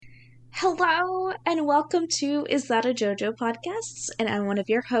Hello and welcome to Is That a JoJo Podcasts? And I'm one of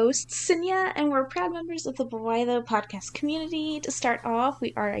your hosts, Sinya, and we're proud members of the Bwilo podcast community. To start off,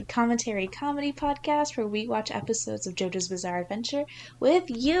 we are a commentary comedy podcast where we watch episodes of JoJo's Bizarre Adventure with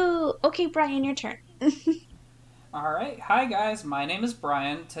you. Okay, Brian, your turn. Alright, hi guys, my name is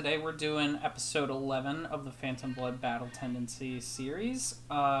Brian. Today we're doing episode 11 of the Phantom Blood Battle Tendency series.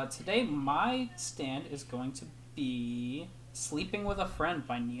 Today my stand is going to be Sleeping with a Friend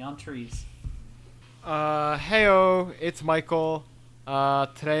by Neon Trees. Heyo, it's Michael.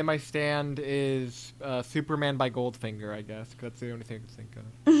 Today my stand is Superman by Goldfinger, I guess, 'cause that's the only thing I can think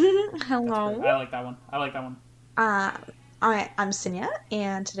of. Hello. I like that one. I'm Sinya,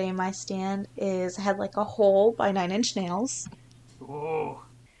 and today my stand is Head Like a Hole by Nine Inch Nails. Ooh.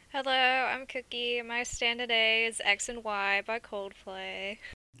 Hello, I'm Cookie. My stand today is X and Y by Coldplay.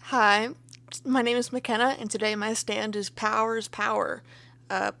 Hi, my name is McKenna, and today my stand is Power's Power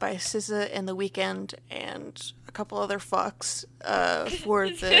by SZA and The Weeknd and a couple other fucks for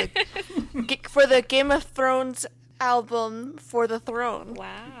the Game of Thrones album For the Throne.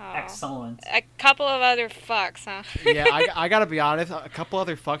 Wow. Excellent. A couple of other fucks, huh? Yeah, I gotta be honest, a couple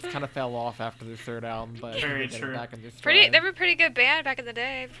other fucks kind of fell off after their third album, but Very they true. back in their They stride. were a pretty good band back in the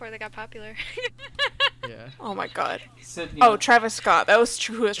day before they got popular. Yeah. Oh my god. Sydney. Oh, Travis Scott. That was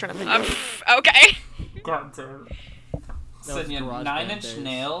who I was trying to think of. Okay. God damn. That was Sydney, Garage Nine Band Inch days.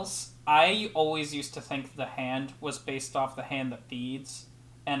 Nails. I always used to think the hand was based off the hand that feeds,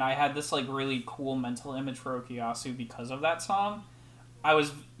 and I had this really cool mental image for Okuyasu because of that song. I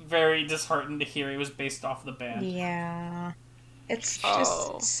was very disheartened to hear it was based off the band. Yeah. It's Oh.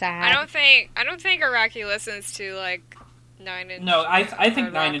 just sad. I don't think Araki listens to Nine Inch. No, I think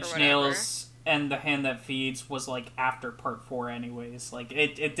Hard Nine Rock Inch or Nails and the hand that feeds was after part 4 anyways.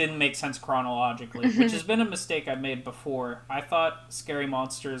 It didn't make sense chronologically, which has been a mistake I made before. I thought Scary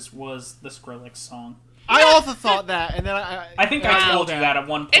Monsters was the Skrillex song. I also thought that, and then I think I told you that at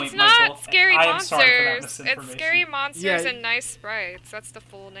one point, It's not Michael. Scary I am sorry for that Monsters. It's misinformation. Scary Monsters Yeah. and Nice Sprites. That's the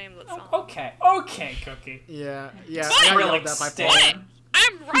full name of the song. Okay, Cookie. Yeah, I got Skrillex yelled at by Paul. stan.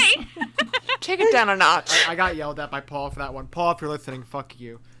 I'm right. Take it down a notch. I got yelled at by Paul for that one. Paul, if you're listening, fuck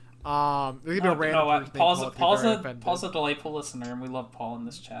you. There's gonna be a You random know what? person named Paul's Paul, if you're very offended. a delightful listener, and we love Paul in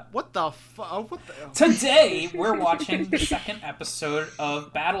this chat. What the fuck? What the? Today, we're watching the second episode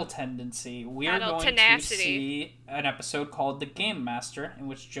of Battle Tendency. We are Battle going Tenacity. to see an episode called The Game Master, in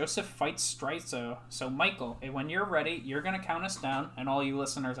which Joseph fights Strizo. So, Michael, when you're ready, you're going to count us down, and all you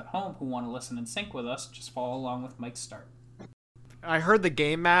listeners at home who want to listen in sync with us, just follow along with Mike's start. I heard the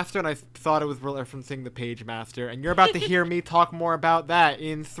Game Master and I thought it was referencing the Page Master, and you're about to hear me talk more about that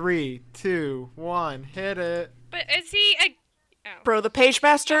in 3, 2, 1. Hit it. But is he a... Oh. Bro, the Page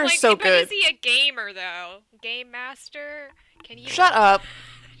Master is so but good. is he a gamer, though? Game Master? Can you... Shut up.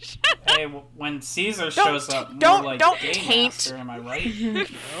 Hey, when Caesar shows up, more don't Game taint. Master, am I right?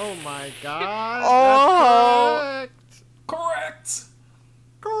 Oh my god. Oh. That's Correct!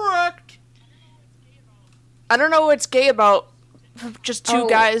 correct. I don't know what's gay about just two Oh,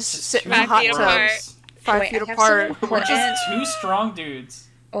 guys Just sitting in two a hot feet tub apart. bros. 5 Wait, feet I have apart. some We're important- just two strong dudes.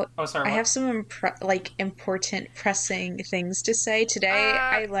 Oh, sorry. I what? have some important pressing things to say. Today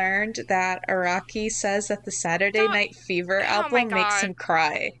I learned that Araki says that the Saturday Don't- Night Fever Oh my album makes God. him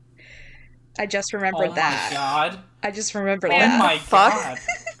cry. I just Oh remembered my that. god. I just remembered Oh Oh that. my fuck? god.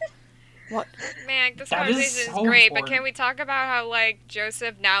 What? Man, this That is conversation is so great, but important. can we talk about how,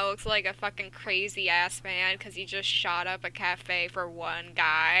 Joseph now looks like a fucking crazy-ass man because he just shot up a cafe for one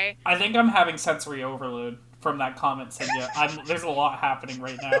guy? I think I'm having sensory overload from that comment, Cynthia. There's a lot happening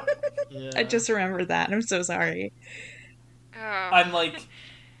right now. Yeah. I just remembered that. I'm so sorry. Oh. I'm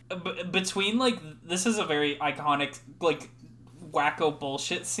between this is a very iconic wacko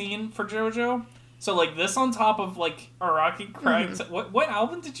bullshit scene for JoJo. So this on top of Araki crying. What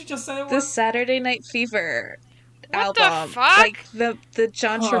album did you just say it The was? Saturday Night Fever What the album. fuck? Like the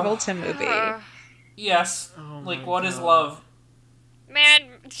John Oh. Travolta movie. Yes. Oh my What is God. love? Man,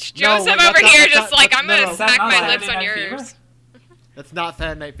 Joseph that's over not- here that's just not- I'm no, gonna no. Is that smack not my Saturday lips on Night yours. Fever? That's not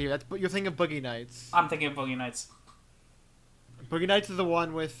Saturday Night Fever. You're thinking of Boogie Nights. I'm thinking of Boogie Nights. Boogie Nights is the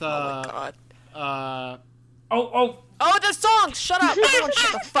one with Oh my god. Oh, Oh, the song! Shut up! Everyone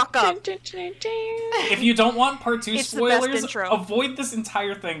shut the fuck up! if you don't want part 2 It's the best spoilers, intro. avoid this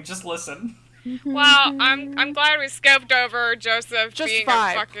entire thing. Just listen. Well, I'm glad we skipped over Joseph Just being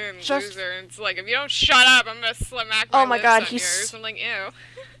 5. a fucking Just- loser. It's if you don't shut up, I'm gonna smack my Oh my lips God, on he's- yours. I'm like, ew.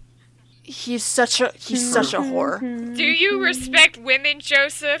 He's such a whore. Do you respect women,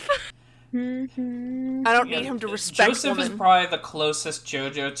 Joseph? I don't need him to respect Joseph is women. probably the closest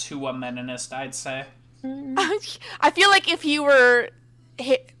JoJo to a meninist, I'd say. I feel like if he were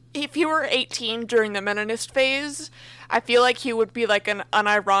if he were 18 during the Meninist phase, I feel like he would be like an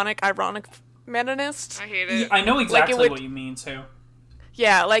ironic Meninist. I hate Yeah, it. I know exactly would- what you mean too.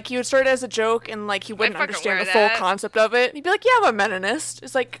 Yeah, like he would start as a joke and like he wouldn't fucking understand wear the full that. concept of it. He'd be like, "Yeah, I'm a Meninist."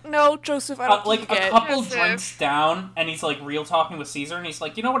 It's like, no, Joseph, I don't Like think you a get. couple Joseph. drinks down, and he's like real talking with Caesar, and he's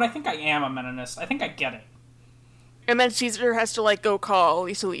like, you know what? I think I am a Meninist. I think I get it. And then Caesar has to like go call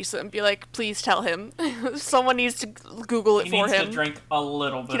Lisa and be like, "Please tell him." Someone needs to Google it He for needs him. to drink a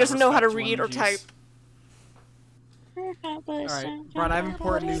little bit. He doesn't know how to of read or respect lemon type. juice. All right, Brian, I have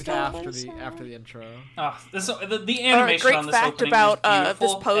important news after the intro. The All right, animation great on this fact opening about is this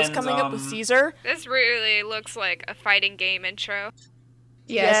beautiful, pose and, coming up with Caesar. This really looks like a fighting game intro.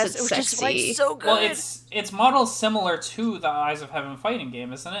 Yes, it it's was just like sexy. so good. Well, it's modeled similar to the Eyes of Heaven fighting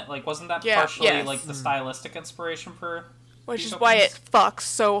game, isn't it? Like, wasn't that Yeah, partially yes. like the stylistic inspiration for? Which these is why it openings? fucks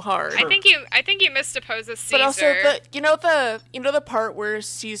so hard. True. I think you missed to pose as Caesar. But also the part where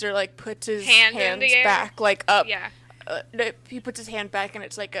Caesar like puts his Hand in hands the air? back like up. Yeah, No, he puts his hand back and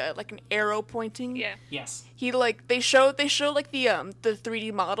it's like an arrow pointing. yeah. Yes. He like they show like the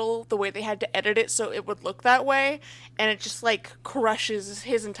 3D model, the way they had to edit it so it would look that way, and it just like crushes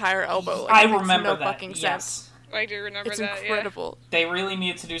his entire elbow. Like, I it makes remember no that. fucking Yes. sense. I do remember It's that. incredible. They really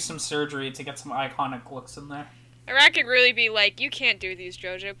need to do some surgery to get some iconic looks in there. Yeah. Iraq could really be like, you can't do these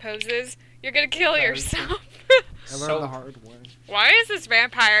JoJo poses. You're gonna kill Very yourself. I learned So- the hard way. Why is this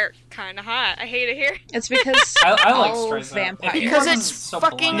vampire kind of hot? I hate it here. It's because I like all Straizo. vampires. If he Because wasn't it's so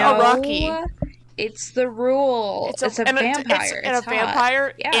fucking blonde- Iraqi. It's the rule. It's a and vampire. It's a hot.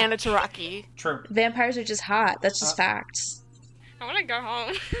 vampire Yeah. and it's Iraqi. True. Vampires are just hot. That's just facts. I want to go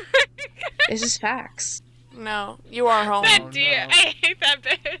home. It's just facts. No, you are home. that no. deer. I hate that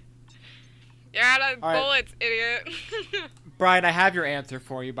bit. You're out of All right. bullets, idiot. Brian, I have your answer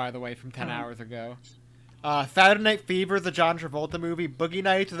for you, by the way, from 10 hours ago. Saturday Night Fever, the John Travolta movie. Boogie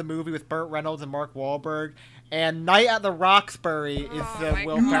Nights, the movie with Burt Reynolds and Mark Wahlberg. And Night at the Roxbury is Oh the my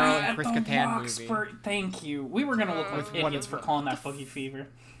Will God. Ferrell and At Chris the Kattan movie. Roxbury- Thank you. We were gonna look like With idiots for calling that Boogie Fever.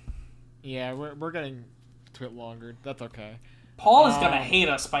 Yeah, we're getting to it longer. That's okay. Paul is gonna hate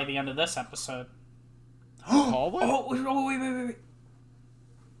us by the end of this episode. Paul, what? Wait.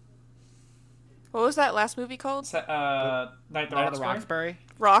 What was that last movie called? Night at Night the at the Roxbury? Roxbury?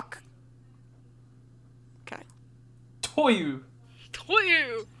 Rock. Okay. Toyu.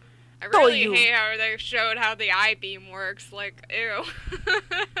 Toyu. I really Toyu. hate how they showed how the eye beam works. Like, ew.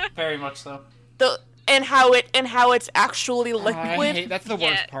 Very much so. And how it's actually liquid. I hate, that's the worst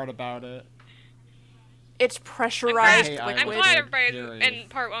Yeah. part about it. It's I'm pressurized glad, hate I'm liquid. glad everybody Period. in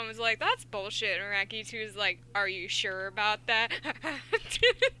part one was like, that's bullshit. And Iraqi 2 is like, are you sure about that?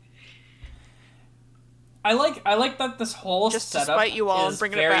 I like that this whole Just to setup spite you all and is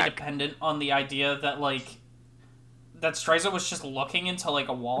bring it very back. dependent on the idea that that Straizo was just looking into like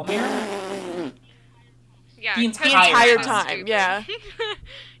a wall mirror. Yeah, The 'cause entire it's time, stupid. yeah.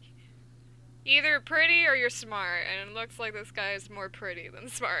 Either pretty or you're smart, and it looks like this guy is more pretty than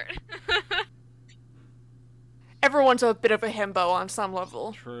smart. Everyone's a bit of a himbo on some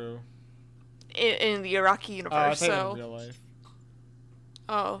level True. in the Iraqi I universe. think in So, real life.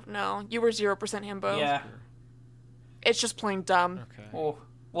 oh no, you were 0% himbo. Yeah. It's just plain dumb. Okay. Oh.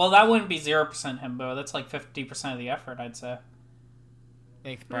 Well, that wouldn't be 0% himbo. That's like 50% of the effort, I'd say.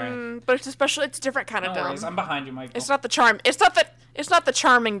 Thanks, Brian. But it's a different kind No of dumb. worries. I'm behind you, Michael. It's not the charm. It's not the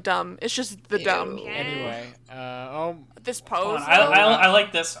charming dumb. It's just the dumb. Ew. Anyway, This Hold pose. on. though, I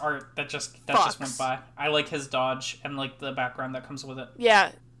like this art that just went Fox. by. I like his dodge and like the background that comes with it.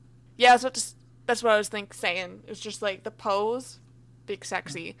 yeah, that's what I was saying. It's just like the pose, big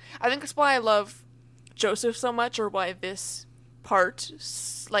sexy. I think that's why I love Joseph so much, or why this part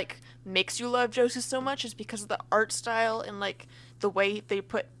like makes you love Joseph so much, is because of the art style and like the way they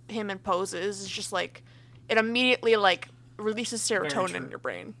put him in poses. Is just like it immediately like releases serotonin true. in your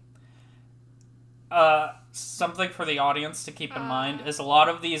brain. Something for the audience to keep in mind is a lot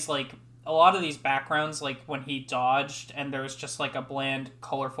of these backgrounds, like when he dodged and there's just like a bland,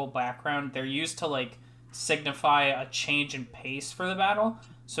 colorful background, they're used to like signify a change in pace for the battle.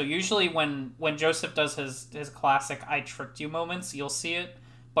 So usually when Joseph does his classic "I tricked you" moments, you'll see it.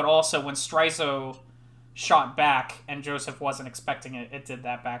 But also when Straizo shot back and Joseph wasn't expecting it, it did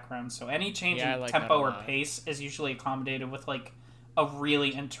that background. So any change Yeah, I in like tempo that a or lot. pace is usually accommodated with like a really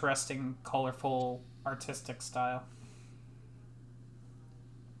interesting, colorful, artistic style.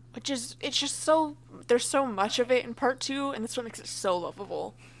 It's just so there's so much of it in part 2, and this one makes it so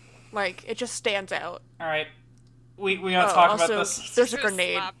lovable. Like it just stands out. All right, we gonna Oh, talk also, about this. there's a Just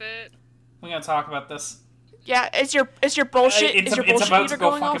grenade. slap it. We gonna talk about this. Yeah, is your bullshit It's is your it's bullshit about meter to go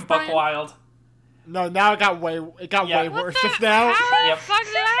going fucking off, buck Brian? wild. No, now it got way Yeah. way What worse the, just now. How Yep. the fuck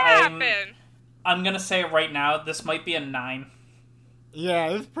did that happen? I'm gonna say right now, this might be a 9. Yeah,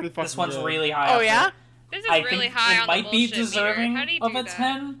 this is pretty fucking This one's good. really high. Oh up yeah? there. This is I really think high it on might the be bullshit deserving meter. How do you of do a that?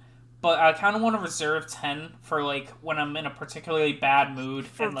 10, but I kind of want to reserve 10 for like when I'm in a particularly bad mood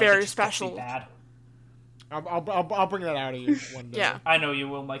For and like very it just gets me special. bad. I'll bring that out of you one day. Yeah. I know you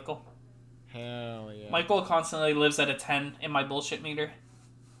will, Michael. Hell yeah. Michael constantly lives at a 10 in my bullshit meter.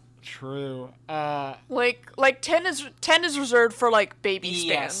 True. Like 10 is reserved for like baby stands.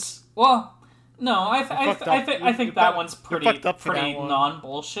 Yes. Well, no, I think that one's pretty fucked up for that one. non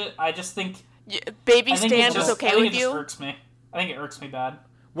bullshit. I just think Yeah, baby I think it stand just, is okay I think with it just you? irks me. I think it irks me bad.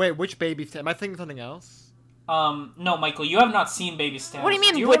 Wait, which baby stand? Am I thinking something else? No, Michael, you have not seen Baby Stand. What do you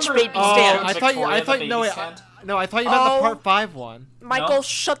mean, you which remember baby Oh, stand? I thought you. I Victoria, the thought baby no. stand? I thought you meant the Oh. part 5 one. Michael, No?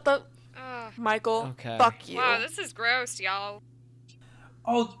 shut the Ugh. Michael. Okay. Fuck you. Wow, this is gross, y'all.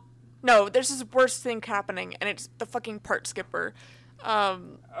 Oh, No, there's this worst thing happening, and it's the fucking part skipper.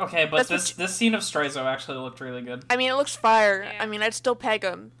 okay, but That's this scene of Strizo actually looked really good. I mean, it looks fire. Yeah. I mean, I'd still peg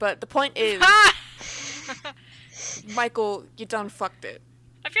him, but the point is, Michael, you done fucked it.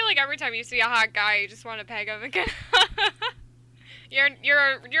 I feel like every time you see a hot guy, you just want to peg him again.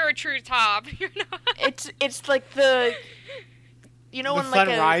 You're a true top. You're not. It's like the, you know, The when sun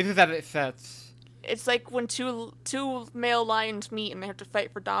like rises and it sets. it's like when two male lions meet and they have to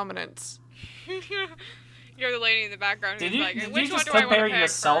fight for dominance. You're the lady in the background Did who's you, like, did which you one just do I want compare to peg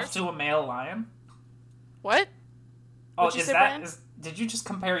yourself first? to a male lion? What? Oh, What'd you is say, that Brian? is? Did you just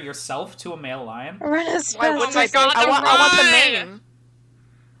compare yourself to a male lion? Run as Why fast wouldn't my as God, I the want the run! mane.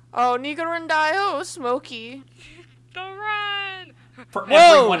 Oh, Nigarandayo, Smokey. The run. For Whoa!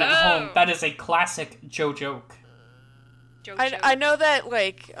 everyone at Oh. home, that is a classic joke. I know that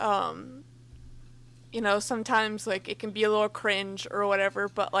like you know, sometimes like it can be a little cringe or whatever,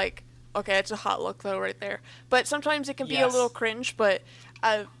 but like okay, it's a hot look though right there. But sometimes it can be a Yes. little cringe, but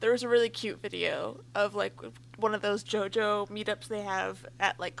there was a really cute video of like one of those JoJo meetups they have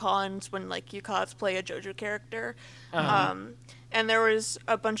at like cons when like you cosplay a JoJo character. And there was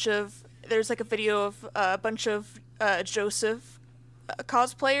there's like a video of a bunch of Joseph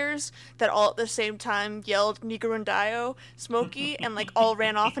cosplayers that all at the same time yelled Nigarundayo, Smokey, and like all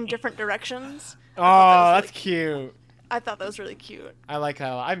ran off in different directions. Oh, that was that's cute. I thought that was really cute. I like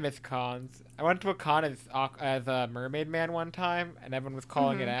that a lot. I miss cons. I went to a con as a Mermaid Man one time, and everyone was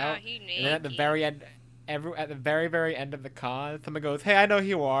calling it out. he And then at the naked. very end, at the very end of the con, someone goes, "Hey, I know who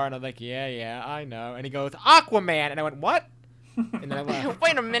you are," and I'm like, "Yeah, I know." And he goes, "Aquaman," and I went, "What?" And then I left.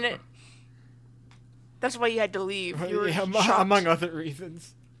 Wait a minute. That's why you had to leave. You were Yeah, shocked. among other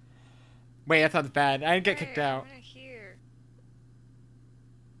reasons. Wait, that sounds bad. I didn't get kicked out. I'm here.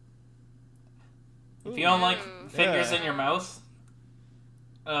 If you don't like Ooh. fingers Yeah. in your mouth,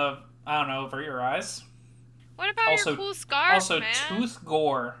 I don't know, over your eyes. What about Also- your cool scarf, Also, man?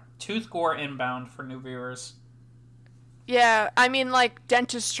 tooth gore inbound for new viewers. Yeah, I mean like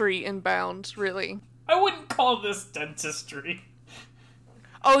dentistry inbound, really. I wouldn't call this dentistry.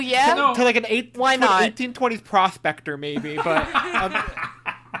 Oh yeah? No. To like an Why not? 1820s prospector, maybe, but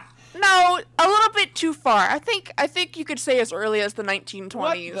No, a little bit too far. I think you could say as early as the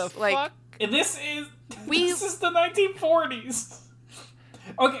 1920s. what the like fuck? And this is We- this is the 1940s.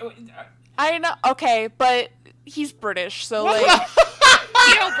 Okay, I know. Okay, but he's British, so What like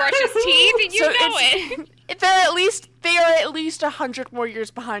He don't brush his teeth, and you so know it. they are at least 100 more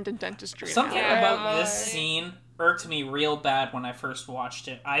years behind in dentistry. now. something Yeah. about this scene irked me real bad when I first watched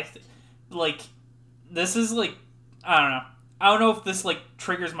it. This is like I don't know. I don't know if this like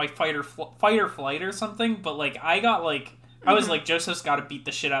triggers my fight or flight or something, but like I got like I was like Joseph's got to beat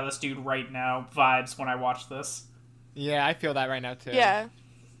the shit out of this dude right now vibes when I watched this. Yeah, I feel that right now too. Yeah.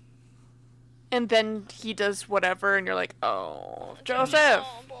 And then he does whatever, and you're like, oh, Joseph.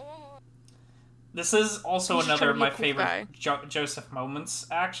 This is also He's just another trying of to my be a cool favorite guy. Joseph moments,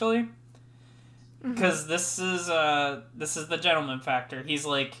 actually, Mm-hmm. because this is the gentleman factor. He's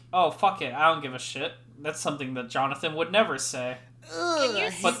like, "Oh fuck it, I don't give a shit." That's something that Jonathan would never say. Can you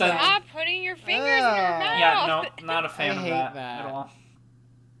But then- stop putting your fingers in your mouth? Yeah, no, not a fan I of hate that, that. at all.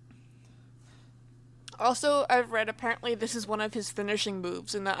 Also, I've read apparently this is one of his finishing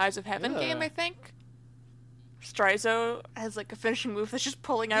moves in the Eyes of Heaven game, Ugh. I think. Strizo has like a finishing move that's just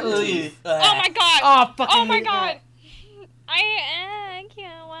pulling out Ugh. teeth. Oh my god! Oh, fucking Oh my hate god! that. I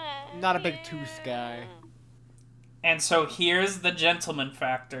can't wait. Not a big tooth guy. And so here's the gentleman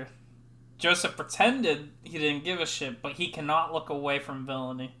factor. Joseph pretended he didn't give a shit, but he cannot look away from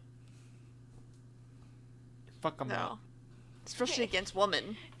villainy. Fuck him No. up. Especially against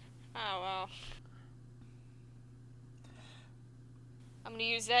women. Oh well. I'm gonna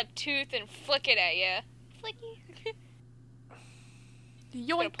use that tooth and flick it at you. Flicky. He's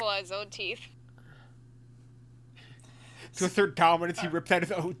gonna Yoink. pull out his own teeth. To assert dominance, he rips out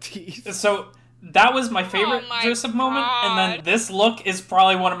his own teeth. So that was my favorite my Joseph moment, and then God. this look is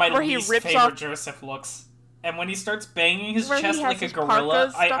probably one of my Where he least rips favorite off- Joseph looks. And when he starts banging his Where he chest has like a his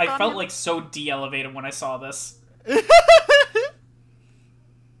gorilla, parka stuck I on felt him? like so de-elevated when I saw this.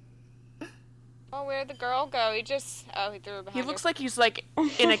 Oh, where'd the girl go? He just... Oh, he threw her behind He looks her. like he's like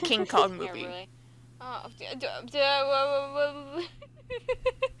in a King Kong Yeah, movie. really. Oh,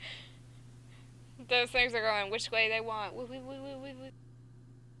 those things are going which way they want.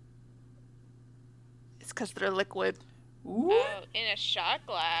 It's because they're liquid, Ooh. Oh, in a shot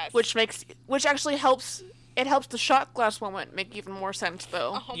glass. which actually helps. It helps the shot glass moment make even more sense,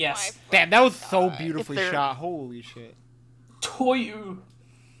 though. Oh Yes. my Damn, that was fucking so God. beautifully If they're- shot. Holy shit. Toyu.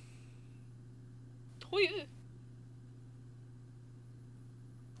 Toy-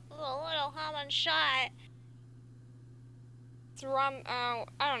 A little Haman shot. It's rum. Oh,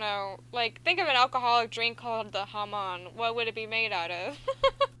 I don't know. Like, think of an alcoholic drink called the Haman. What would it be made out of?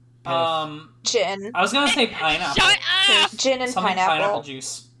 Gin. I was gonna say pineapple. Shut up! Gin and Something pineapple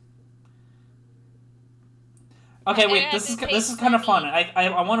juice. Okay, And wait. it This has is to this is taste kind of fun. funny.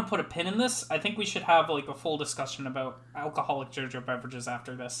 I want to put a pin in this. I think we should have like a full discussion about alcoholic JoJo beverages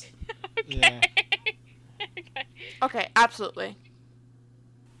after this. Yeah. Okay. Okay, absolutely.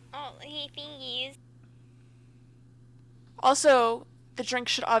 Oh, he thingies. Also, the drink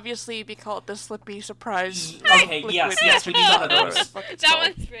should obviously be called the Slippy Surprise. Okay, liquid yes, we need one of whatever those. the fuck it's That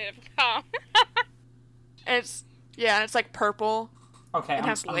called. one's made of cum. And it's like purple. Okay, It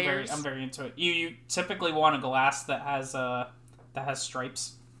has layers. I'm very into it. You typically want a glass that has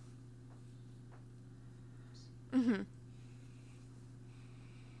stripes. Mm-hmm.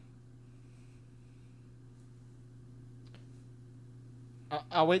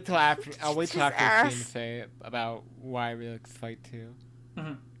 I'll wait till after. I'll wait till His after the scene ass. to say about why I really like this fight too.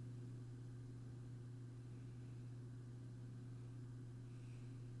 hmm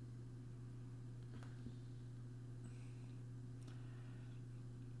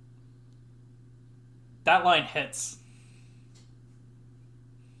That line hits.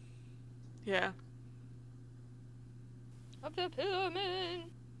 Yeah. Of the pyramid.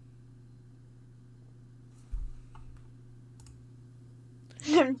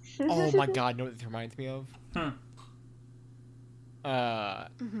 Oh my god, you know what this reminds me of? Hmm.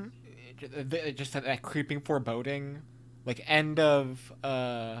 Mm-hmm. Just that creeping foreboding, like end of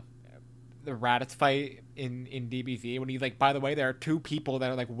the Raditz fight in DBZ when he's like, by the way, there are two people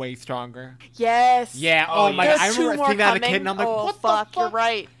that are like way stronger. Yes. Yeah. Oh, Oh, my yeah. god, I There's two remember more seeing that as a coming. kid, and I'm like, oh, what fuck, the you're fuck?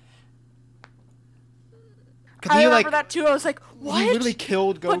 right. Because I he remember like that too. I was like, what? he literally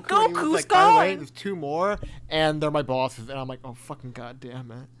killed Goku. But and he was Goku's like, by the way, gone. there's two more, and they're my bosses, and I'm like, oh fucking god damn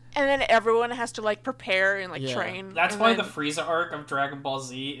it. And then everyone has to like prepare and like Yeah. train. That's and why then the Frieza arc of Dragon Ball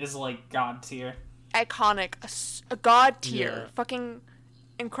Z is like god tier. iconic, a god tier, Yeah. fucking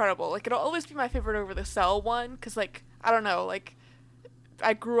incredible. Like it'll always be my favorite over the Cell one, cause like I don't know, like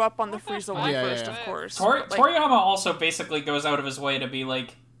I grew up on the Frieza one Yeah, first, yeah. of course. Tor- but, like, Toriyama also basically goes out of his way to be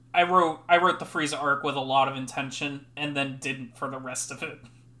like, I wrote the Frieza arc with a lot of intention and then didn't for the rest of it.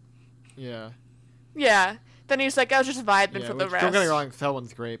 Yeah. yeah. Then he's like, I was just vibing Yeah, for the which, rest. don't get me wrong, Cell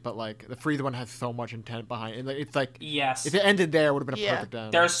one's great, but like the Frieza one has so much intent behind it. Like, it's like Yes. if it ended there, it would have been a Yeah. perfect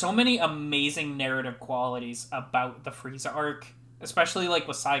end. There are so many amazing narrative qualities about the Frieza arc, especially like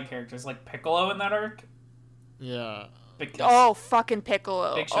with side characters like Piccolo in that arc. Yeah. Because Oh, fucking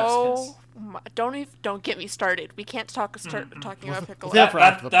Piccolo! Big chef's Oh, don't get me started. We can't start talking about Piccolo. Yeah, for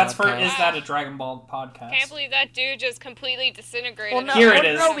after the that's for podcast. Is That a Dragon Ball podcast? Can't believe that dude just completely disintegrated. Well, no, Here no, it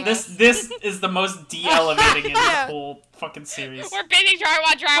is. no, we- This is the most de-elevating in Yeah. the whole fucking series. We're binge trying to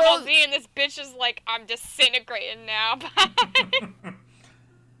watch Dragon Ball Well- Z, and this bitch is like, I'm disintegrating now. Bye.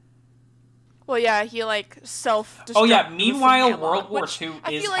 Well, yeah, he like self-destructed. Oh yeah. with Meanwhile, Sandlot, World War which II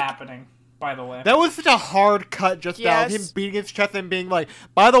I is feel like happening. By the way, That was such a hard cut just now. Of Yes. him beating his chest and being like,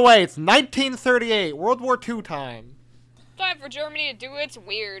 by the way, it's 1938, World War II time. Time for Germany to do its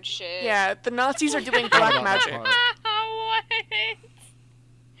weird shit. Yeah, the Nazis are doing Forgot black about that magic. part. What?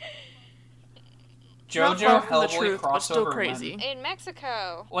 Not JoJo far from the Hellboy truth, but still crossover crazy. win. In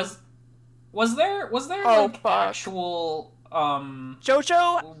Mexico. Was there Oh, like fuck. actual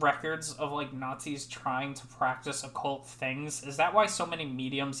JoJo, records of like Nazis trying to practice occult things? Is that why so many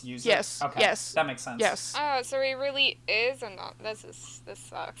mediums use Yes, it? Okay, yes, that makes sense. yes. Oh, so he really is a This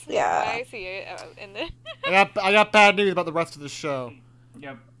sucks. Yeah. I see it in the. I got bad news about the rest of the show.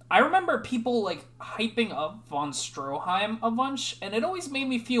 Yep. I remember people like hyping up von Stroheim a bunch, and it always made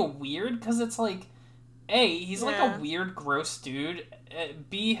me feel weird because it's like A, he's like Yeah. a weird, gross dude.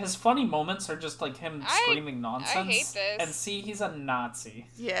 B, his funny moments are just like him screaming nonsense. hate this. And C, he's a Nazi.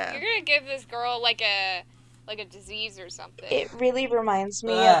 Yeah. You're gonna give this girl like a disease or something. It really reminds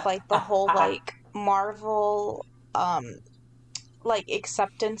me of like the whole like Marvel like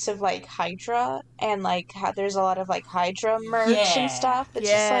acceptance of like Hydra and like how there's a lot of like Hydra merch Yeah. and stuff. It's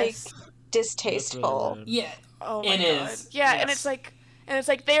Yes. just like distasteful. Yeah. Oh my It God. is, Yeah, and yes. it's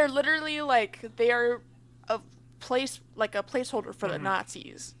like they are literally like they are a placeholder for the Mhm.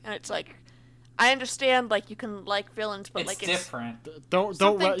 Nazis, and it's like I understand like you can like villains, but It's like different. Don't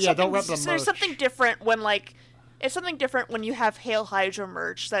something- rep the something- merch. There's something different when like it's something different when you have Hail Hydra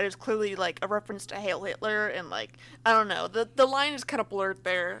merch that is clearly like a reference to Hail Hitler, and like I don't know, the line is kind of blurred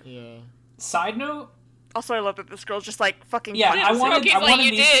there. Yeah. Side note, Also, I love that this girl's just like fucking. yeah, punching I him. wanted, He's I like, wanted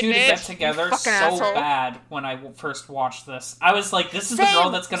 "You these did, two to bitch, get you together so fucking asshole." bad when I first watched this. I was like, this is the girl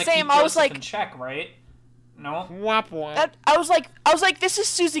Same, that's gonna same, keep I was Joseph like- in check, right? No? Wop wop. I was like, this is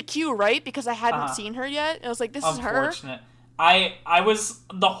Susie Q, right? Because I hadn't Uh-huh. seen her yet. And I was like, this is her. Unfortunate. I was,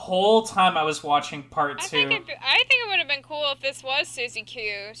 the whole time I was watching part I 2, think it would have been cool if this was Susie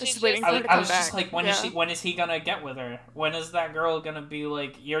Q. She's Just waiting I for was, her to I come was just back. like, when is he gonna get with her? When is that girl gonna be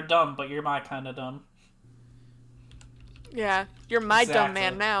like, you're dumb, but you're my kind of dumb? Yeah, you're my dumb Exactly.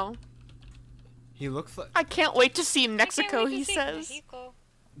 man now. He looks like I can't wait to see I can't Mexico. wait to He see says. Mexico.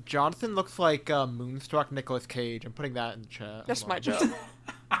 Jonathan looks like Moonstruck Nicolas Cage. I'm putting that in the chat. That's Hold my on. joke.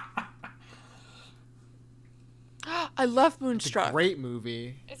 I love It's a Moonstruck. great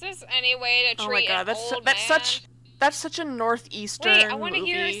movie. Is this any way to Oh treat my god, an that's old that's man? such a northeastern Wait, I want to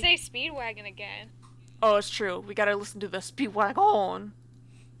movie. hear her say Speedwagon again. Oh, it's true. We gotta listen to the Speedwagon.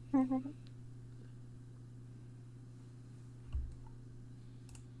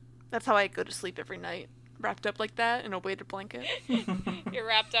 That's how I go to sleep every night, wrapped up like that in a weighted blanket. You're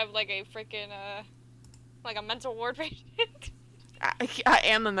wrapped up like a freaking like a mental ward patient. I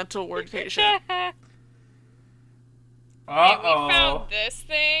am a mental ward patient. Hey, we Uh-oh. found this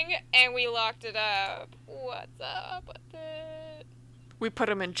thing and we locked it up. What's up with it? We put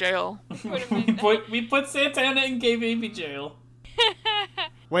him in jail. Put him in- we put Santana in gay baby jail.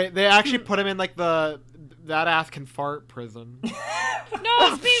 Wait, they actually put him in like the that ass can fart prison. No,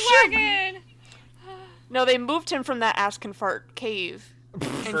 Oh, shit. Speedwagon! No, they moved him from that ass can fart cave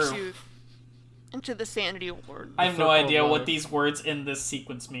True. into the sanity ward. I have no Circle of idea what life. these words in this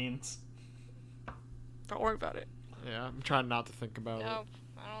sequence means. Don't worry about it. Yeah, I'm trying not to think about Nope,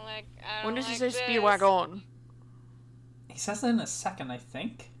 I don't like. I don't When does like he say this. Speedwagon? He says it in a second, I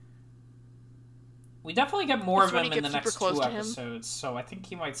think. We definitely get more That's of when him he in the gets super next close 2 to him. episodes, so I think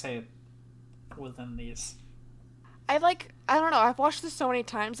he might say it within these. I don't know, I've watched this so many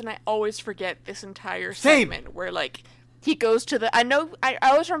times and I always forget this entire Same. segment where like he goes to the I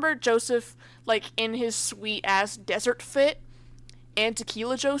always remember Joseph like in his sweet ass desert fit and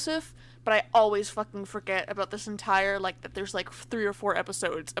Tequila Joseph, but I always fucking forget about this entire like that there's like 3 or 4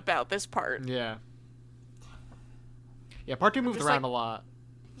 episodes about this part. Yeah. Yeah, part 2 moved just around like- a lot.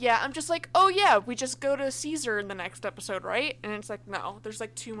 Yeah, I'm just like, oh yeah, we just go to Caesar in the next episode, right? And it's like, no, there's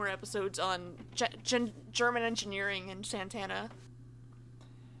like 2 more episodes on German engineering in Santana.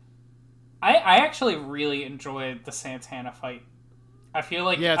 I actually really enjoyed the Santana fight. I feel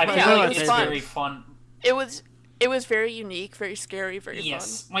like Yeah, it's I my- feel it's like my it's favorite. very fun. It was very unique, very scary, very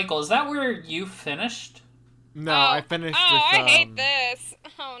Yes, Michael, is that where you finished? No, Oh, I finished Oh, with I hate this.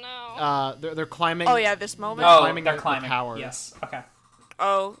 Oh no. they're climbing. fun. Oh yeah, this moment. They're Oh, climbing they're the climbing. tower. Yes. Okay.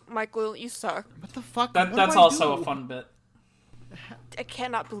 Oh, Michael, you suck. What the fuck? That What that's do I also do? a fun bit. I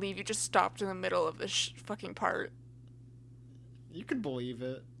cannot believe you just stopped in the middle of this fucking part. You can believe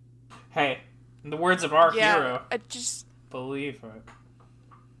it. Hey, in the words of our Yeah, hero, I just. believe it.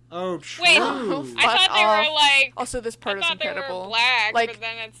 Oh, true. Wait, Oh, I thought they off. were like. Also, this part I is thought they incredible. were black, Like- but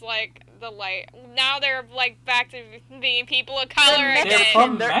then it's like the light. Now they're like back to being people of color They're They're again.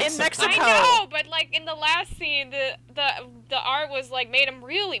 from They're in Mexico. Mexico. I know, but like in the last scene, the art was like made them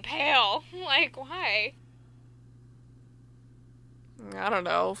really pale. Like why? I don't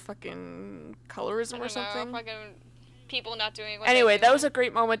know, fucking I colorism don't or something. know. Fucking people not doing what. Anyway, they're that was a doing.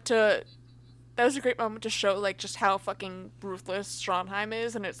 great moment to. That was a great moment to show like just how fucking ruthless Strondheim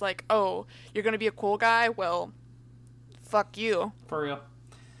is, and it's like, oh, you're gonna be a cool guy? Well, fuck you. For real.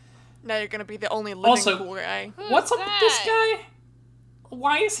 Now you're gonna be the only living Also- cool guy. Who's What's up with this that? guy?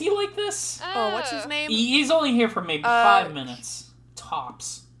 Why is he like this? Oh, what's his name? He's only here for maybe Uh, 5 minutes.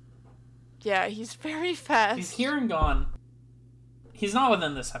 Tops. Yeah, he's very fast. He's here and gone. He's not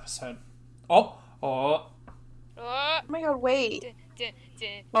within this episode. Oh. Oh, Oh my god, wait.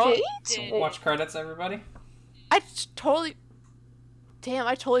 Oh, Wait? dun. Watch credits, everybody. I totally. Damn,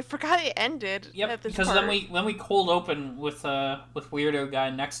 I totally forgot it ended. Yep, at this because part. then we cold open with Weirdo Guy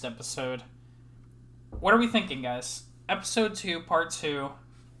next episode. What are we thinking, guys? Episode 2, part 2.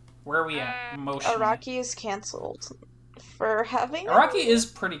 Where are we at? Emotionally. Araki is canceled for having. Araki is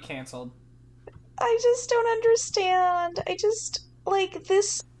pretty canceled. I just don't understand. I just like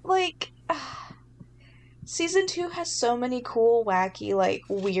this. Like, season 2 has so many cool, wacky, like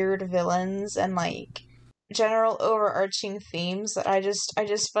weird villains and like general overarching themes that I just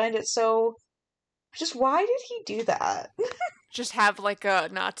find it so. Just why did he do that? Just have like a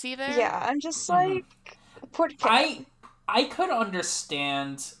Nazi there. Yeah, I'm just like, poor kid. I could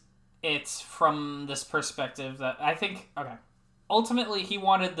understand it from this perspective that I think, okay, ultimately he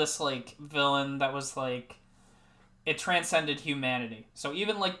wanted this, like, villain that was, like, it transcended humanity. So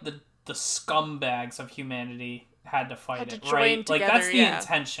even, like, the scumbags of humanity had to fight Had it, to join right? Like, together, that's the yeah.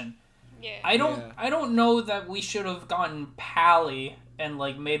 intention. Yeah. I don't know that we should have gotten Pally and,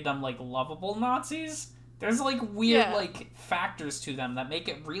 like, made them, like, lovable Nazis. There's, like, weird, Yeah. like, factors to them that make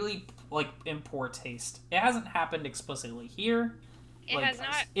it really, like, in poor taste. It hasn't happened explicitly here. It Like, has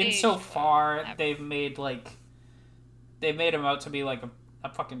not. insofar, aged they've made him out to be, like, a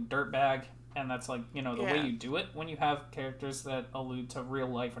fucking dirtbag. And that's, like, you know, the way Yeah. you do it when you have characters that allude to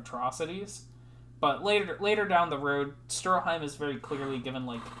real-life atrocities. But later down the road, Stroheim is very clearly given,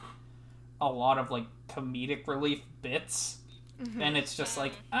 like, a lot of, like, comedic relief bits. And it's just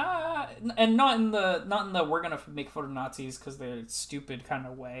like, and not in the we're gonna make fun of Nazis because they're stupid kind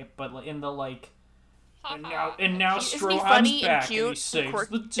of way, but in the, like, and now Isn't he Stroheim's funny back and cute? and he saves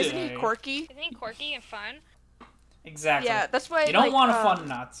quirky? the day. Isn't he quirky? Isn't he quirky and fun? Exactly. Yeah, that's why. You don't like, want a fun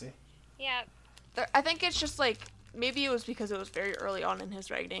Nazi. Yeah. I think it's just like maybe it was because it was very early on in his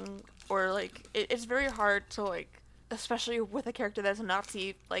writing, or like it's very hard to like, especially with a character that's a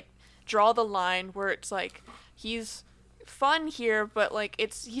Nazi, like draw the line where it's like he's fun here, but like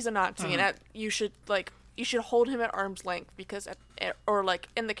he's a Nazi, and you should hold him at arm's length because or like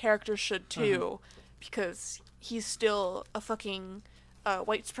and the character should too, because he's still a fucking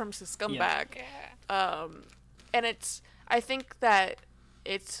white supremacist scumbag. Yeah. And I think that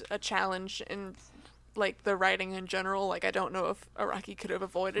it's a challenge in like the writing in general. Like, I don't know if Araki could have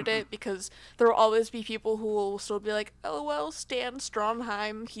avoided it, because there will always be people who will still be like, LOL, Stan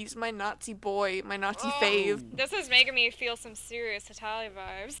Stromheim, he's my Nazi boy, my Nazi fave. This is making me feel some serious Italia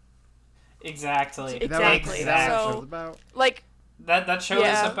vibes. Exactly. Exactly. That So, was about. like, That show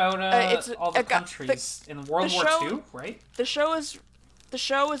Yeah. is about It's all the a guy- countries in World the War show- II, right? the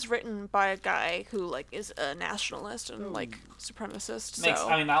show is written by a guy who like is a nationalist and like supremacist. Makes So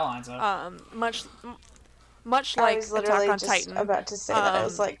I mean that lines up. much I like was literally Attack on just Titan. about to say that. I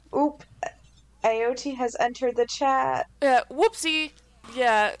was like, oop, AOT has entered the chat. Yeah, whoopsie.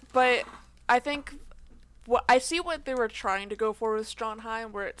 Yeah, but I think I see what they were trying to go for with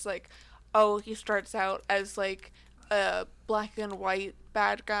Stromheim, where it's like, oh, he starts out as like a black and white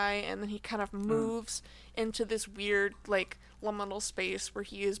bad guy, and then he kind of moves into this weird like liminal space where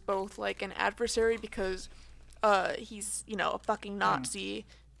he is both like an adversary because he's, you know, a fucking Nazi,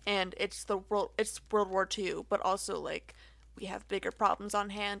 and it's World War II, but also like we have bigger problems on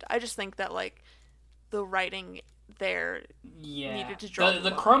hand. I just think that like the writing there needed to draw the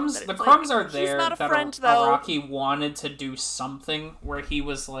line, crumbs that the it's crumbs like, are he's there not a that friend, though. Araki wanted to do something where he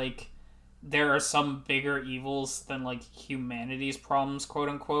was like, there are some bigger evils than like humanity's problems, quote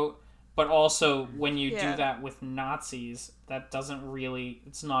unquote. But also, when you Yeah. do that with Nazis, that doesn't really,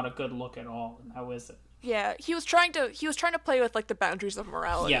 it's not a good look at all. How is it? Yeah, he was trying to play with like the boundaries of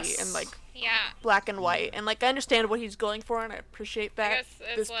morality Yes. and like Yeah. black and white, and like I understand what he's going for, and I appreciate I that. guess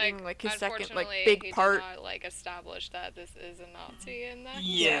it's This like, being like his second like unfortunately, big he part. did not like establish that this is a Nazi in that.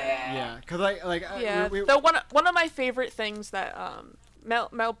 Yeah, because like Yeah, though one of my favorite things that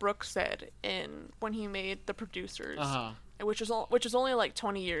Mel Brooks said when he made The Producers, which is only like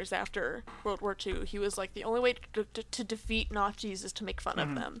 20 years after World War II, he was like, the only way to defeat Nazis is to make fun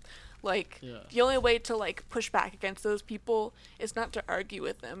of them. Like, the only way to like push back against those people is not to argue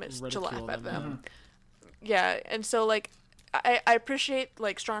with them, it's to laugh at them. Yeah, and so like I appreciate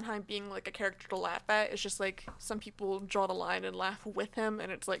like Stromheim being like a character to laugh at. It's just like some people draw the line and laugh with him,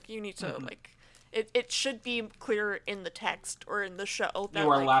 and it's like you need to like it should be clear in the text or in the show that You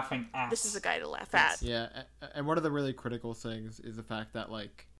are like, laughing at. this is a guy to laugh at. Yeah, and one of the really critical things is the fact that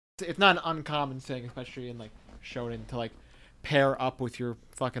like it's not an uncommon thing, especially in like shonen, to like pair up with your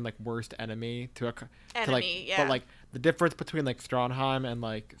fucking like worst enemy to like, yeah. but like the difference between like Stromheim and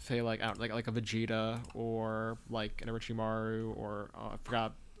like say like like a Vegeta or like an Orochimaru or I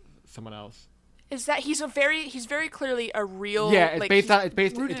forgot someone else. Is that he's very clearly a real Yeah, it's like, based he's on it's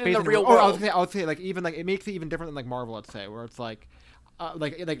based rooted it's in based the on real I world. would say like even like it makes it even different than like Marvel, let's say, where it's like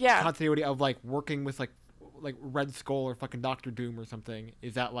Yeah. continuity of like working with like Red Skull or fucking Doctor Doom or something,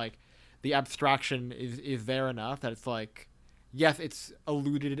 is that like the abstraction is there enough that it's like, yes, it's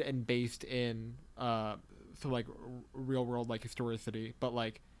alluded and based in some like real world like historicity, but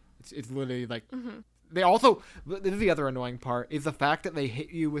like it's literally like they also, this is the other annoying part, is the fact that they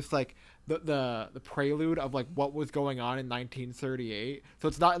hit you with like the prelude of like what was going on in 1938. So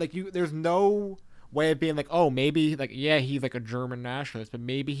it's not like there's no way of being like, oh, maybe like, yeah, he's like a German nationalist, but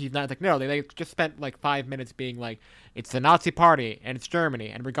maybe he's not. Like, no, they just spent like 5 minutes being like, it's the Nazi Party and it's Germany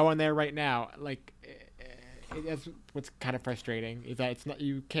and we're going there right now. Like, that's what's kind of frustrating, is that it's not,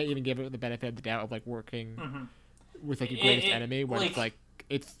 you can't even give it the benefit of the doubt of like working with like your greatest enemy when it's like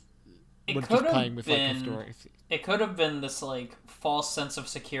we're just playing with like historic. It could have been this like false sense of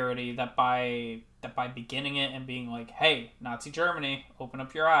security that by beginning it and being like, hey, Nazi Germany, open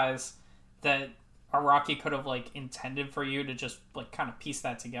up your eyes, that Araki could have like intended for you to just like kind of piece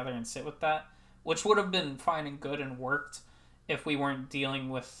that together and sit with that, which would have been fine and good and worked if we weren't dealing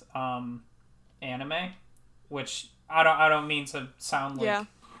with anime, which I don't mean to sound like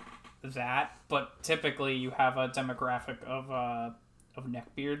that, but typically you have a demographic of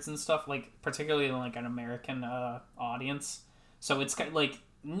neckbeards and stuff, like particularly in like an American audience. So it's kind of like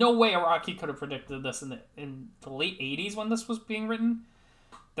no way Araki could have predicted this in the late 80s when this was being written,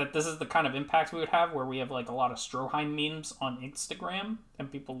 that this is the kind of impact we would have, where we have like a lot of Stroheim memes on Instagram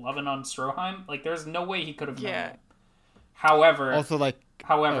and people loving on Stroheim. Like there's no way he could have known that. However,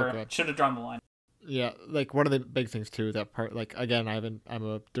 should have drawn the line. Yeah, like one of the big things too, that part, like again, I'm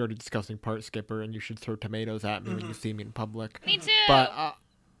a dirty, disgusting part skipper, and you should throw tomatoes at me when you see me in public. Me too. But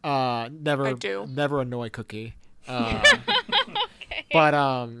never annoy Cookie. Okay.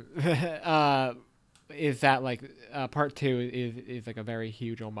 But is that like part 2 is like a very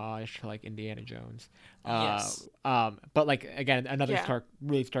huge homage to like Indiana Jones. Yes. But like again, another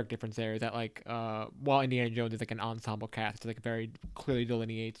really stark difference there is that like while Indiana Jones is like an ensemble cast, it's like very clearly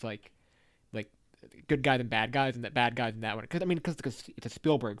delineates like good guys and bad guys, and that bad guys in that one, because it's a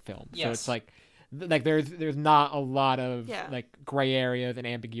Spielberg film, so it's like there's not a lot of like gray areas and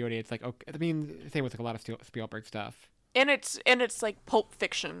ambiguity. It's like, okay, I mean, same with like a lot of Spielberg stuff. And it's like Pulp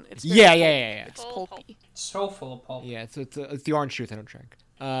Fiction. It's yeah. It's pulpy. So full of pulp. Yeah, so it's the orange juice I don't drink.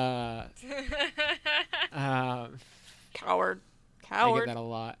 Coward. I get that a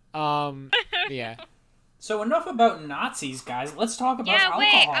lot. Yeah. So enough about Nazis, guys. Let's talk about alcohol.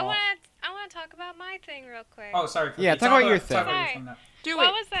 Wait, I want to talk about my thing real quick. Oh, sorry. Yeah, talk about your thing.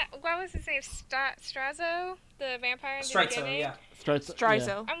 What was that? What was his name? Strazo, the vampire in the beginning? Yeah. Strizo.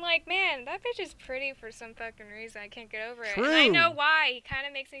 Yeah. I'm like, man, that bitch is pretty for some fucking reason. I can't get over it. True. And I know why. He kind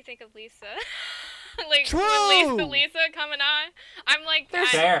of makes me think of Lisa. Like, True. when Lisa coming on, I'm like,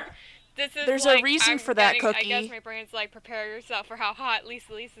 Fair. There's like, a reason I'm for that, getting, Cookie. I guess my brain's like, prepare yourself for how hot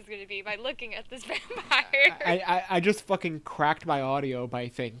Lisa's gonna be by looking at this vampire. I just fucking cracked my audio by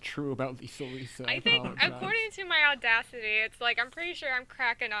saying true about Lisa. I think, according to my audacity, it's like, I'm pretty sure I'm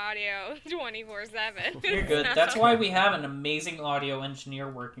cracking audio 24/7. You're good. That's why we have an amazing audio engineer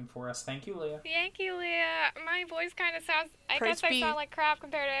working for us. Thank you, Leah. Thank you, Leah. My voice kind of sounds, I guess I sound like crap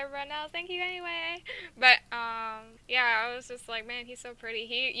compared to everyone else. Thank you anyway. But, yeah, I was just like, man, he's so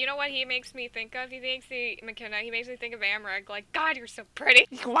pretty. You know what he makes me think of? He makes me think of Amreg. Like, God, you're so pretty.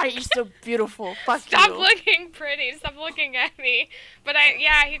 Why are you so beautiful? Fuck Stop you. looking pretty. Stop looking at me. But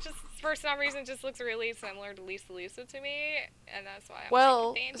he just, for some reason, just looks really similar to Lisa to me. And that's why I'm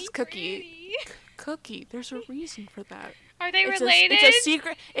like, damn, he's Cookie. Cookie, there's a reason for that. Are they related?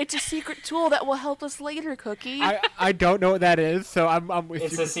 It's a secret tool that will help us later, Cookie. I don't know what that is, so I'm with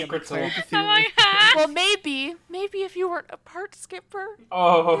It's you. a secret tool. Oh my god. Well, maybe if you weren't a part skipper,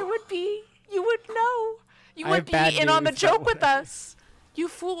 you would know. You would be in on the joke with us. You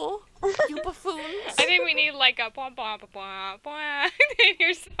fool. You buffoons. I think we need like a blah blah blah blah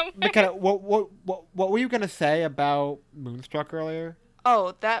here somewhere. What were you gonna say about Moonstruck earlier?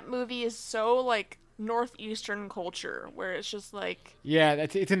 Oh, that movie is so like northeastern culture, where it's just like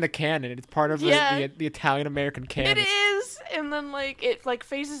it's in the canon. It's part of the Italian American canon. It is, and then like it like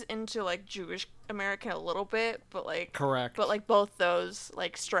phases into like Jewish American a little bit, but like correct. But like both those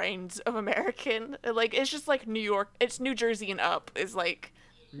like strains of American, like it's just like New York. It's New Jersey and up is like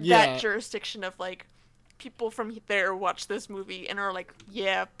that jurisdiction of like people from there watch this movie and are like,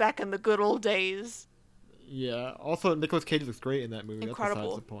 yeah, back in the good old days. Yeah. Also, Nicolas Cage looks great in that movie. Incredible.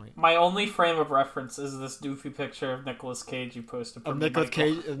 That's besides the point. My only frame of reference is this doofy picture of Nicolas Cage you posted. Of Nicolas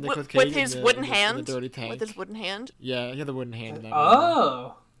Cage with his wooden hand. The dirty tank. With his wooden hand. Yeah, he had the wooden hand in that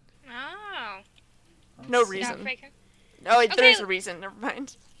movie. No reason. No, there's a reason. Never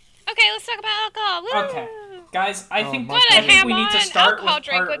mind. Okay, let's talk about alcohol. Woo! Okay. Guys, I think What What a we need to ham-on start alcohol with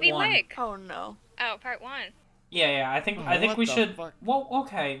drink part would be 1. like? Oh no. Oh, part 1. Yeah, I think what we the should. fuck? Well,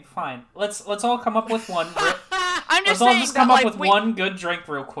 okay, fine. Let's all come up with one. I'm Let's just all saying just that, come up like, with we, one good drink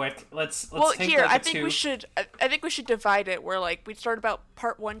real quick. Let's well, take here, like I a think 2. we should. I think we should divide it where like we start about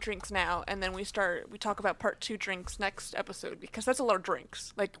part 1 drinks now, and then we talk about part 2 drinks next episode because that's a lot of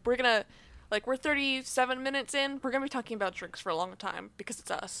drinks. Like we're 37 minutes in. We're gonna be talking about drinks for a long time because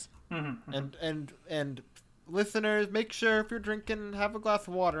it's us. And listeners, make sure if you're drinking, have a glass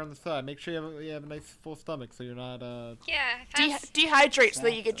of water on the side. Make sure you have a nice full stomach so you're not Yeah. Dehydrate so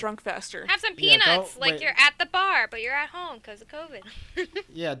that you get drunk faster. Have some Yeah, peanuts, don't- like wait. you're at the bar, but you're at home because of COVID.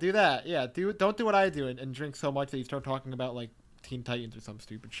 Yeah, do that. Yeah, don't do what I do and drink so much that you start talking about like Teen Titans or some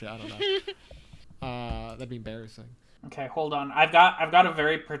stupid shit. I don't know. That'd be embarrassing. Okay, hold on. I've got a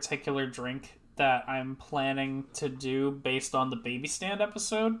very particular drink that I'm planning to do based on the baby stand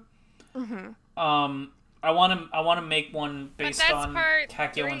episode. I want to make one based that's on part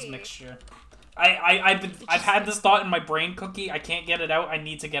Kakyoin's 3. mixture. I've had this thought in my brain, Cookie. I can't get it out. I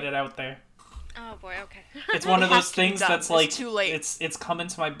need to get it out there. Oh boy, okay. It's one of It has those to be things done. that's It's like too late. It's come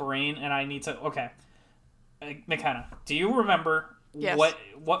into my brain and I need to. Okay, McKenna, do you remember Yes.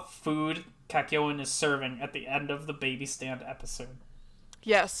 what food Kakyoin is serving at the end of the baby stand episode?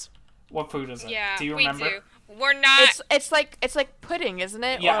 Yes. What food is it? Yeah, do you we remember? do. We're not. It's like pudding, isn't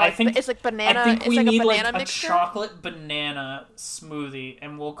it? Yeah, or like, I think it's like banana. I think it's we like need a banana like mixture. a chocolate banana smoothie,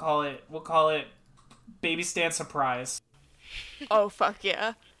 and we'll call it baby stand surprise. Oh fuck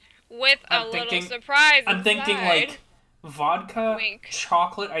yeah! with a I'm little thinking- surprise I'm thinking inside. like vodka, Wink.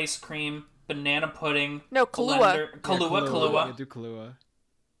 chocolate ice cream, banana pudding. No, Kahlua. blender- Yeah, Kahlua. Yeah, do Kahlua.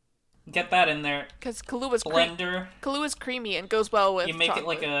 Get that in there. Because Blender. Kalua's creamy and goes well with You make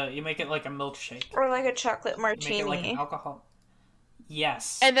chocolate. it like a milkshake. Or like a chocolate You make it like martini. an alcohol.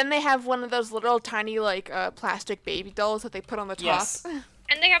 Yes. And then they have one of those little tiny like plastic baby dolls that they put on the top. Yes.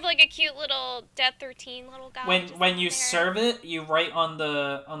 And they have like a cute little Death 13 little guy. just when on you there. serve it, you write on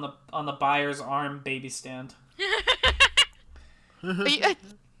the buyer's arm baby stand. But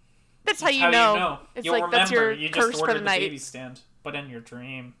that's how you How know. you know? It's You'll like remember. that's your You curse just for ordered the the night. baby stand, but in your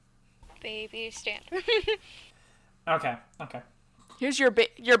dream. Baby stand. Okay. Here's your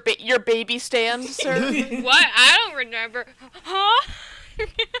baby stand, sir. What? I don't remember. Huh?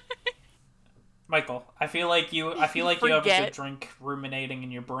 Michael, I feel like you have a good Forget. drink ruminating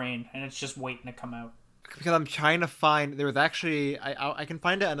in your brain, and it's just waiting to come out. Because I'm trying to find. There was actually. I can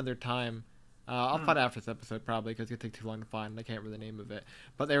find it another time. I'll find it after this episode probably because it's gonna take too long to find. I can't remember the name of it.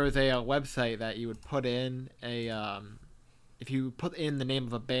 But there was a website that you would put in if you put in the name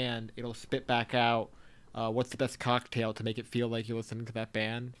of a band, it'll spit back out what's the best cocktail to make it feel like you're listening to that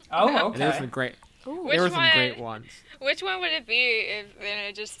band. Oh, And there were some okay. great. Ooh. Which There were some one? great ones. Which one would it be if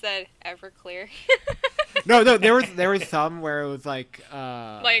it just said Everclear? No, there was some where it was like.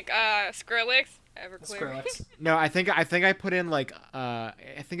 Like Skrillex? Everclear. Skrillex. No, I think I put in like I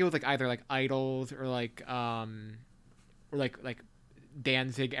think it was like either like Idols or like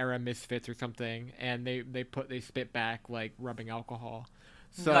Danzig era Misfits or something, and they spit back like rubbing alcohol.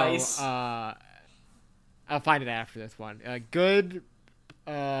 So Nice. I'll find it after this one. Good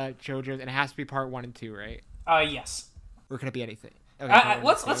JoJo's, and it has to be part 1 and 2, right? Yes. Or can it be anything? Okay, part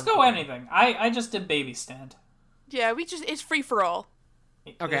 1 and Let's 2. go anything. I just did baby stand. Yeah, it's free for all.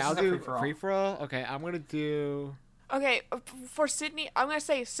 Okay, This I'll is a do free-for-all. free for all. Okay, I'm gonna do. Okay, for Sydney, I'm gonna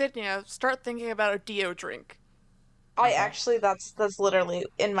say Sydney, start thinking about a Dio drink. I actually, that's literally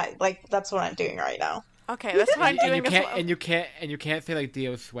in my, like, that's what I'm doing right now. Okay, that's what I'm And you doing as can't well. and you can't say like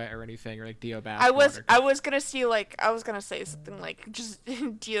Dio Sweat or anything or like Dio Bath. I was gonna say something like just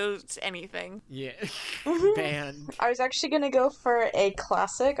Dio's anything. Yeah. Band. I was actually gonna go for a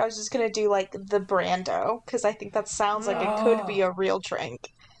classic. I was just gonna do, like, the Brando, because I think that sounds like it could be a real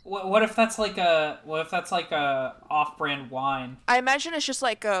drink. What if that's like a off-brand wine? I imagine it's just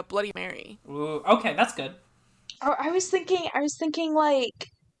like a Bloody Mary. Ooh, okay, that's good. Oh, I was thinking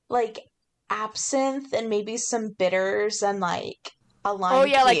like absinthe and maybe some bitters and like a lime Oh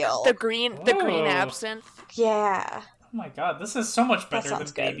yeah, peel. like the green Oh. absinthe. Yeah. Oh my god, this is so much better than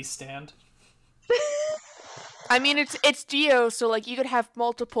sounds good. baby stand. I mean, it's Dio, so like you could have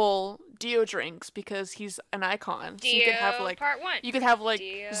multiple Dio drinks because he's an icon. So you could have Dio like part 1. you could have like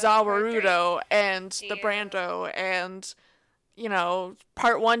Dio Zawarudo and the Dio. Brando and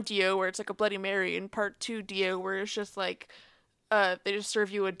part 1 Dio where it's like a Bloody Mary and part 2 Dio where it's just like they just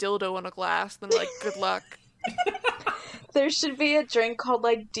serve you a dildo in a glass then like good luck. There should be a drink called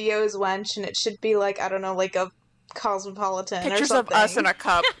like Dio's Wench and it should be like, I don't know, like a Cosmopolitan or Pictures of something. us in a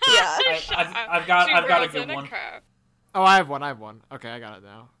cup. Yeah. I've got a Two girls good in a one. cup. Oh, I have one. Okay, I got it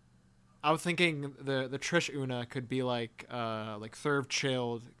now. I was thinking the Trish Una could be like served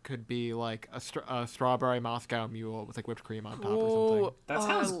chilled, could be like a strawberry Moscow Mule with like whipped cream on top or something. That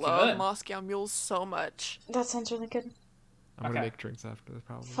sounds I love good. Moscow mules so much. That sounds really good. I'm gonna Okay. make drinks after this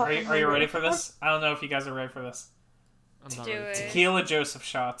probably. Fuck. Are you ready for this? I don't know if you guys are ready for this. I'm not Do ready. it. Tequila Joseph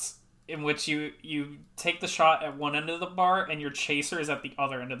shots, in which you take the shot at one end of the bar and your chaser is at the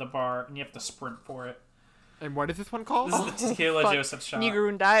other end of the bar, and you have to sprint for it. And what is this one called? This is the Tequila Fuck. Joseph shot.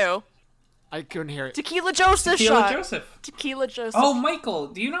 Nigrundayo. I couldn't hear it. Tequila Joseph Tequila shot. Joseph. Tequila Joseph. Oh, Michael,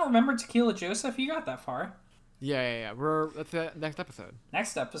 do you not remember Tequila Joseph? You got that far. Yeah. That's the next episode.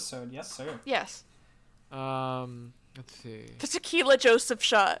 Next episode, yes, sir. Yes. Let's see. The Tequila Joseph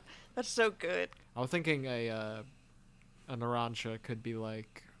shot. That's so good. I was thinking a Narancia could be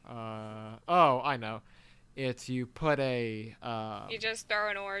like, oh, I know. It's you put a. You just throw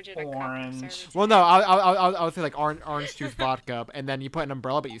an orange in a cup Orange. and serve it. Well, no, I would say like orange juice vodka, and then you put an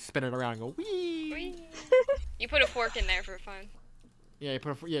umbrella, but you spin it around and go wee. Whee! You put a fork in there for fun. Yeah,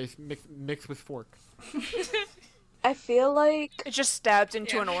 you mix with fork. I feel like It just stabs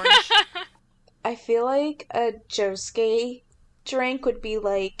into Yeah. an orange. I feel like a Josuke drink would be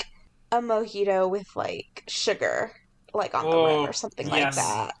like a mojito with like sugar, like on the rim or something like yes.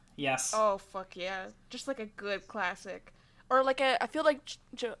 that. Yes. Oh fuck yeah! Just like a good classic, or like I feel like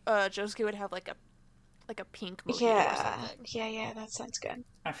Josuke would have like a pink mojito or Yeah, something. yeah, that sounds good.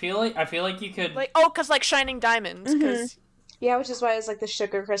 I feel like you could. Like cause like shining diamonds, cause Yeah, which is why it's like the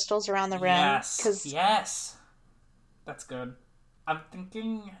sugar crystals around the rim. Yes. Yes. That's good. I'm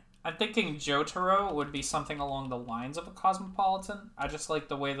thinking Jotaro would be something along the lines of a cosmopolitan. I just like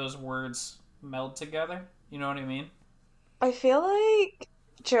the way those words meld together. You know what I mean? I feel like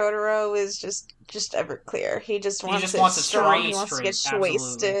Jotaro is just Everclear. He just wants just it wants it strong. straight, He wants to get absolutely.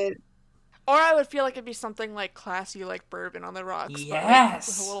 wasted. or I would feel like it'd be something like classy, like bourbon on the rocks. But, like, Yes.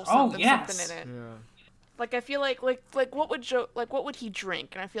 with a little Oh, something, yes. something in it. Yeah. Like I feel like what would he drink?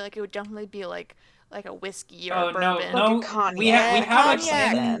 And I feel like it would definitely be like a whiskey or Oh a no, bourbon. no! Like a cognac. We have a Cognac.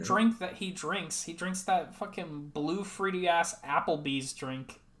 hidden drink that he drinks. He drinks that fucking blue fruity ass Applebee's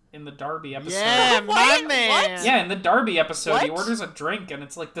drink in the Darby episode. Yeah, my What? man. Yeah, in the Darby episode, he What? orders a drink and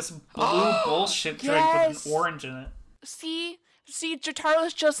it's like this blue bullshit drink with Yes. an orange in it. See,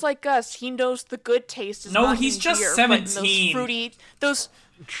 Jotaro's just like us. He knows the good taste is No, not he's in just beer, but in 17. those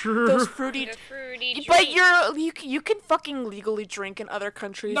True. fruity. The fruity But drink. you can fucking legally drink in other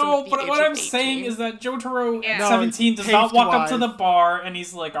countries. No, under the but age what of I'm saying 18. is that Jotaro Yeah. at No, 17 does not walk up to taste-wise. the bar and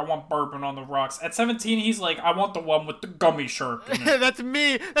he's like, I want bourbon on the rocks. At 17, he's like, I want the one with the gummy shark in it. That's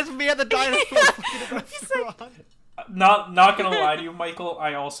me. That's me at the dinosaur. Not gonna lie to you, Michael,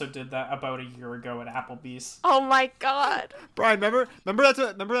 I also did that about a year ago at Applebee's. Oh my god. Brian, remember that's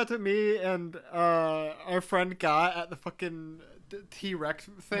what me and our friend got at the fucking T-Rex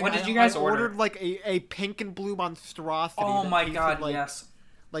thing. What did you guys I order? ordered like a pink and blue monstrosity. Oh that my tasted god, like, yes.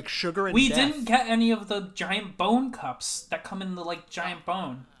 like sugar and We death. didn't get any of the giant bone cups that come in the like giant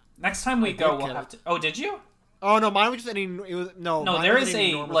bone. Next time we I go, did we'll get have it. to. Oh, did you? Oh no, mine was just any. It was no. No, mine there was is an a,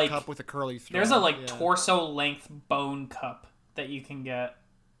 enormous like- cup with a curly straw. There's a like yeah. torso length bone cup that you can get,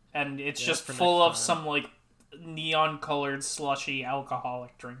 and it's Yeah, just for full next of time. some like neon colored slushy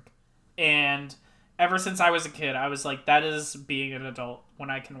alcoholic drink. And ever since I was a kid, I was like, that is being an adult when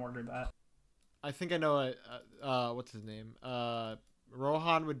I can order that. I think I know it. What's his name?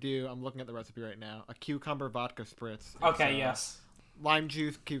 Rohan would do. I'm looking at the recipe right now. A cucumber vodka spritz. It's, Okay, yes. Lime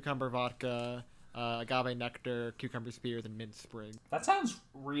juice, cucumber vodka, agave nectar, cucumber spears, and mint sprig. That sounds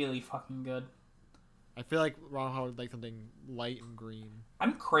really fucking good. I feel like Rohan would like something light and green.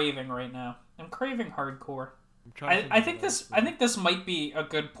 I'm craving right now. I'm craving hardcore. I'm trying to I of think what this else I think this might be a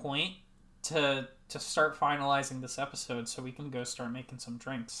good point to start finalizing this episode so we can go start making some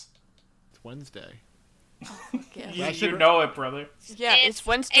drinks. It's Wednesday. Yeah, You, That should- you know it, brother. yeah it's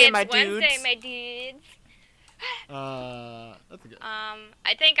Wednesday, my dudes. Wednesday, my dudes. That's a good.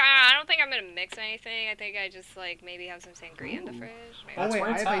 I don't think I'm gonna mix anything. I think I just like maybe have some sangria in the fridge. Maybe. That's where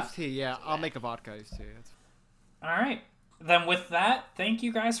I it's have at. iced tea. Yeah, I'll make a vodka iced tea. That's... All right. Then with that, thank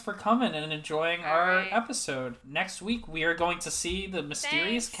you guys for coming and enjoying our Alright. episode. Next week we are going to see the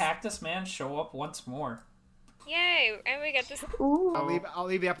mysterious Thanks. Cactus Man show up once more. Yay! And we got this. Ooh. I'll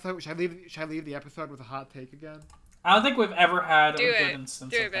leave the episode. Should I leave the episode with a hot take again? I don't think we've ever had Do a good it.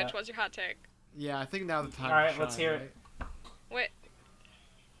 instance Do of it, bitch. that. What's your hot take? Yeah, I think now's the time. Alright, to let's shine, hear it. What?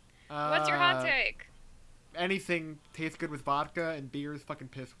 right? What's your hot take? Anything tastes good with vodka and beer is fucking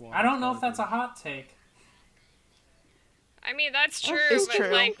piss water. I don't know if that's a hot take. I mean, that's true, It's but true.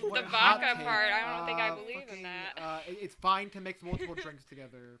 like What the hot vodka take? part, I don't think I believe in that. It's fine to mix multiple drinks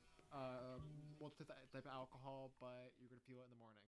together. Multiple type of alcohol, but you're gonna feel it in the morning.